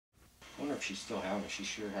if she's still having it. She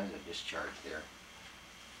sure has a discharge there.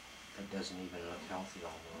 That doesn't even look healthy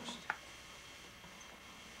almost.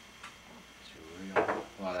 It's real.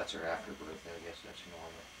 Well, that's her afterbirth. I guess that's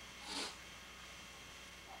normal.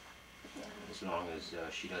 As long as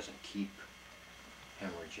she doesn't keep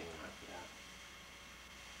hemorrhaging like that.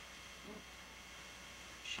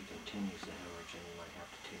 If she continues the hemorrhaging, you might have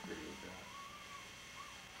to take her to the vet.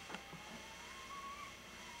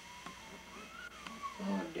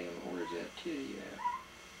 Oh damn, where's that titty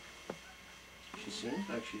at? She seems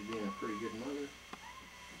like she's being a pretty good mother.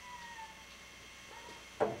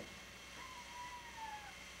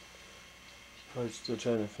 She's probably still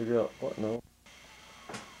trying to figure out what now.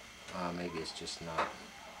 Maybe it's just not.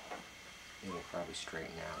 It'll probably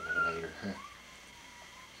straighten out a little later.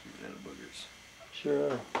 Cute little boogers. Sure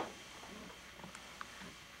are.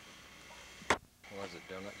 Was it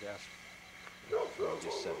donut gas? Or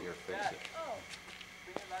just set here, fix it?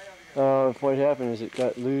 What happened is it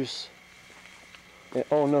got loose.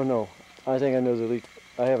 Oh, no. I think I know the leak.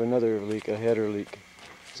 I have another leak, a header leak.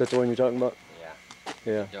 Is that the one you're talking about? Yeah.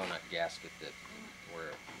 Yeah. The donut gasket that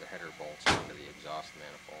where the header bolts into the exhaust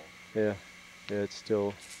manifold. Yeah. Yeah, it's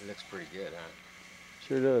still... It looks pretty good, huh?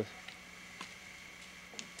 Sure does.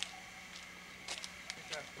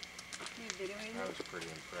 I was pretty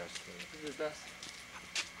impressed with it. This is the best.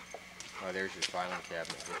 Oh, there's your filing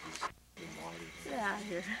cabinet with these monitors. Get out of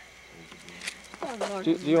here. Oh, Lord.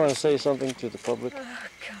 Do you want to say something to the public? Oh,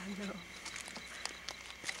 God, no.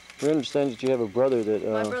 We understand that you have a brother that...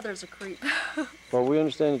 My brother's a creep. Well, we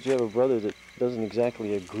understand that you have a brother that doesn't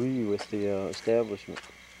exactly agree with the establishment.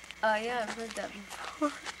 Yeah, I've heard that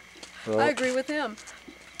before. Well, I agree with him.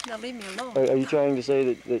 Now leave me alone. Are you trying to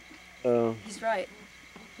say that He's right.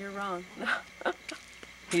 You're wrong.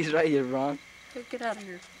 He's right, you're wrong. Get out of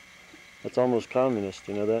here. that's almost communist,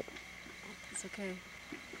 you know that? It's okay.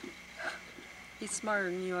 He's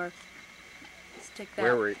smarter than you are. Let's take that.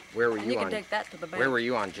 Where were you and you on? can take that to the bank. Where were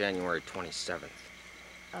you on January 27th?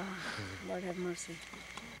 Lord have mercy.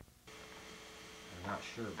 I'm not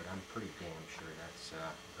sure, but I'm pretty damn sure that's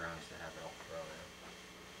grounds to have elk thrown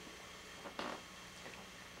out.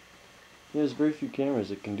 Yeah, there's very few cameras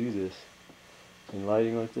that can do this. In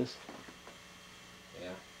lighting like this. Yeah.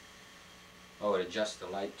 Oh, it adjusts the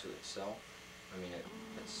light to itself? I mean,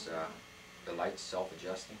 it's the light's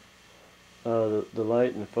self-adjusting? The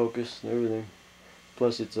light and the focus and everything.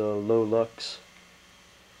 Plus it's a low lux.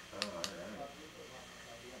 Oh, alright.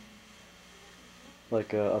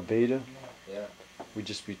 Like a beta. Yeah. Would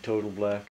just be total black.